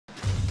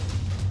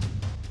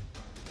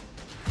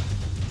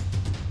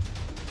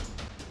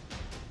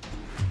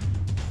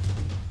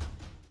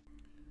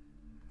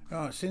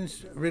Right,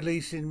 since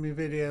releasing my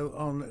video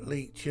on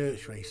Leek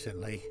Church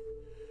recently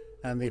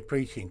and the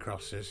preaching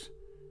crosses,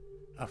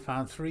 I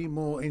found 3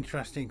 more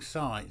interesting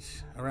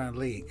sites around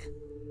Leek,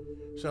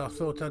 so I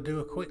thought I'd do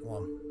a quick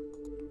one.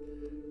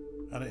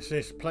 And it's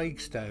this plague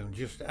stone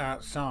just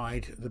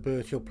outside the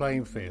Birchall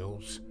playing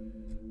fields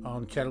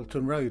on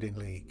Cheddleton Road in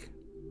Leek.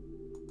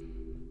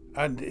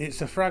 And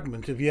it's a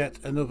fragment of yet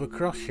another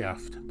cross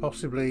shaft,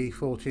 possibly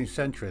 14th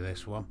century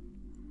this one.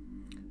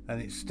 And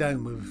it's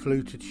stone with a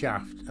fluted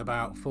shaft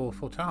about 4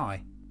 foot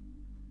high.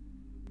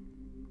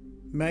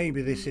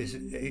 Maybe this is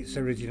its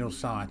original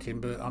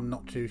sighting, but I'm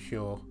not too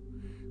sure.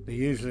 They're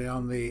usually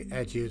on the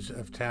edges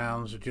of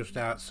towns or just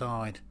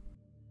outside.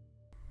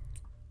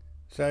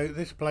 So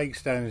this plague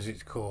stone, as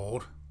it's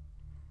called,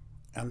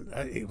 and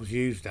it was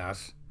used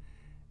as,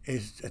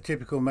 is a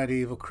typical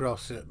medieval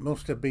cross that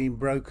must have been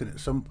broken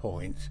at some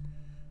point,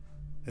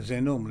 as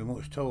they're normally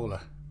much taller.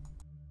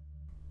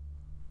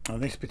 And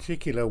this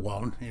particular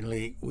one in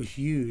Leek was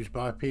used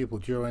by people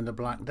during the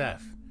Black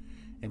Death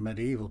in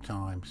medieval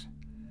times,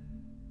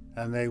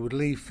 and they would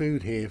leave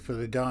food here for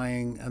the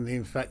dying and the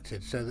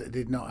infected so that they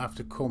did not have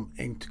to come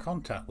into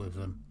contact with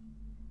them.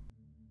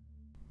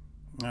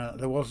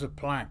 There was a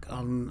plaque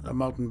on a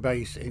modern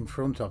base in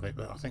front of it,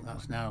 but I think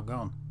that's now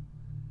gone.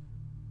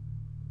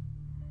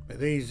 But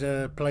these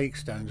plague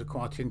stones are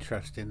quite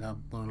interesting.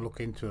 I'm going to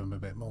look into them a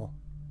bit more.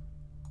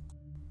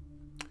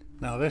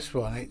 Now this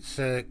one, it's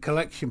a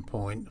collection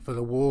point for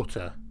the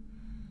water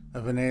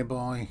of a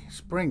nearby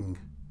spring,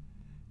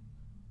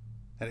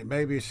 and it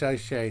may be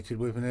associated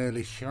with an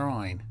early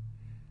shrine.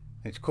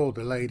 It's called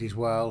the Lady's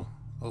Well,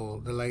 or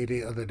the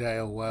Lady of the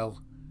Dale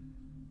Well,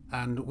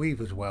 and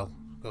Weaver's Well.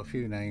 Got a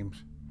few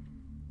names,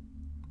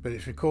 but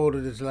it's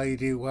recorded as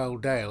Lady Well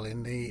Dale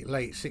in the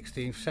late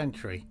 16th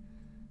century,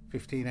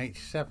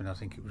 1587 I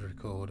think it was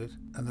recorded,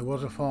 and there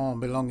was a farm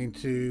belonging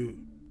to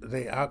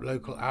the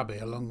local abbey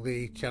along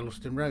the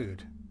Cheddleton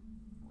Road.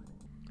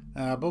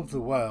 Above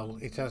the well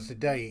it has the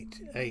date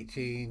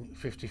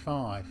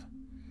 1855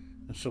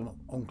 and some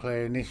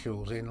unclear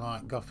initials in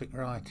like Gothic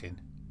writing,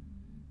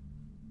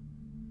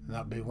 and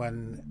that'd be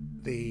when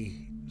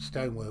the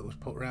stonework was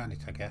put around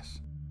it, I guess.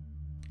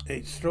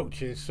 Its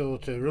structure is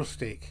sort of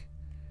rustic.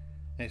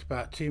 It's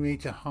about 2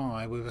 metre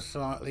high with a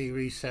slightly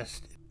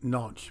recessed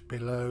notch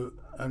below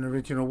an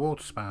original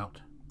water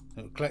spout,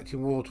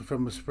 collecting water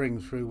from a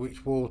spring through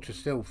which water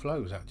still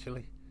flows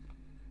actually,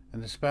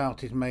 and the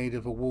spout is made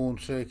of a worn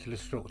circular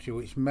structure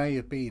which may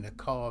have been a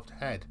carved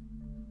head,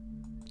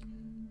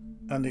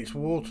 and its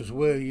waters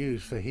were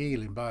used for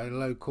healing by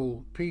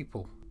local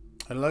people,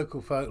 and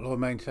local folklore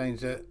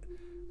maintains that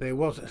there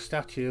was a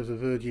statue of the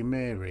Virgin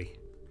Mary,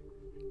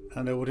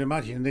 and I would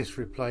imagine this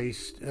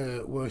replaced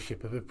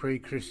worship of a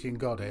pre-Christian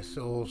goddess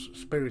or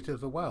spirit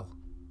of the well.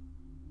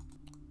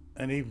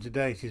 And even to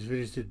date is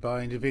visited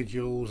by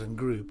individuals and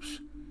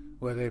groups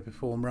where they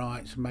perform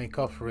rites and make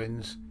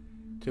offerings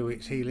to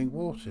its healing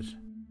waters.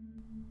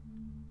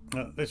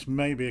 This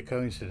may be a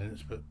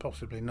coincidence, but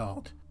possibly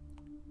not.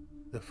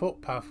 The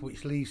footpath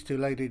which leads to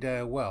Lady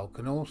Dale Well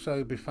can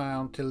also be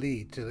found to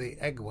lead to the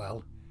Egg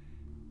Well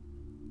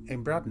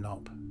in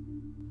Bradnop.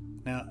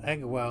 Now,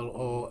 Egg Well,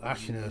 or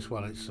Ashenhurst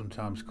Well it's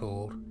sometimes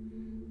called,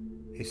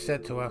 is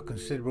said to have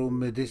considerable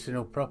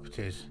medicinal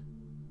properties,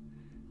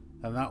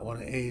 and that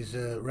one is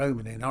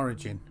Roman in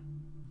origin.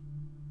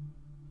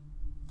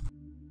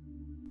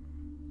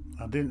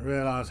 I didn't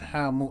realise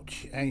how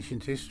much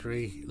ancient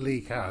history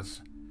Leek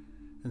has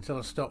until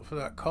I stopped for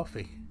that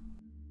coffee.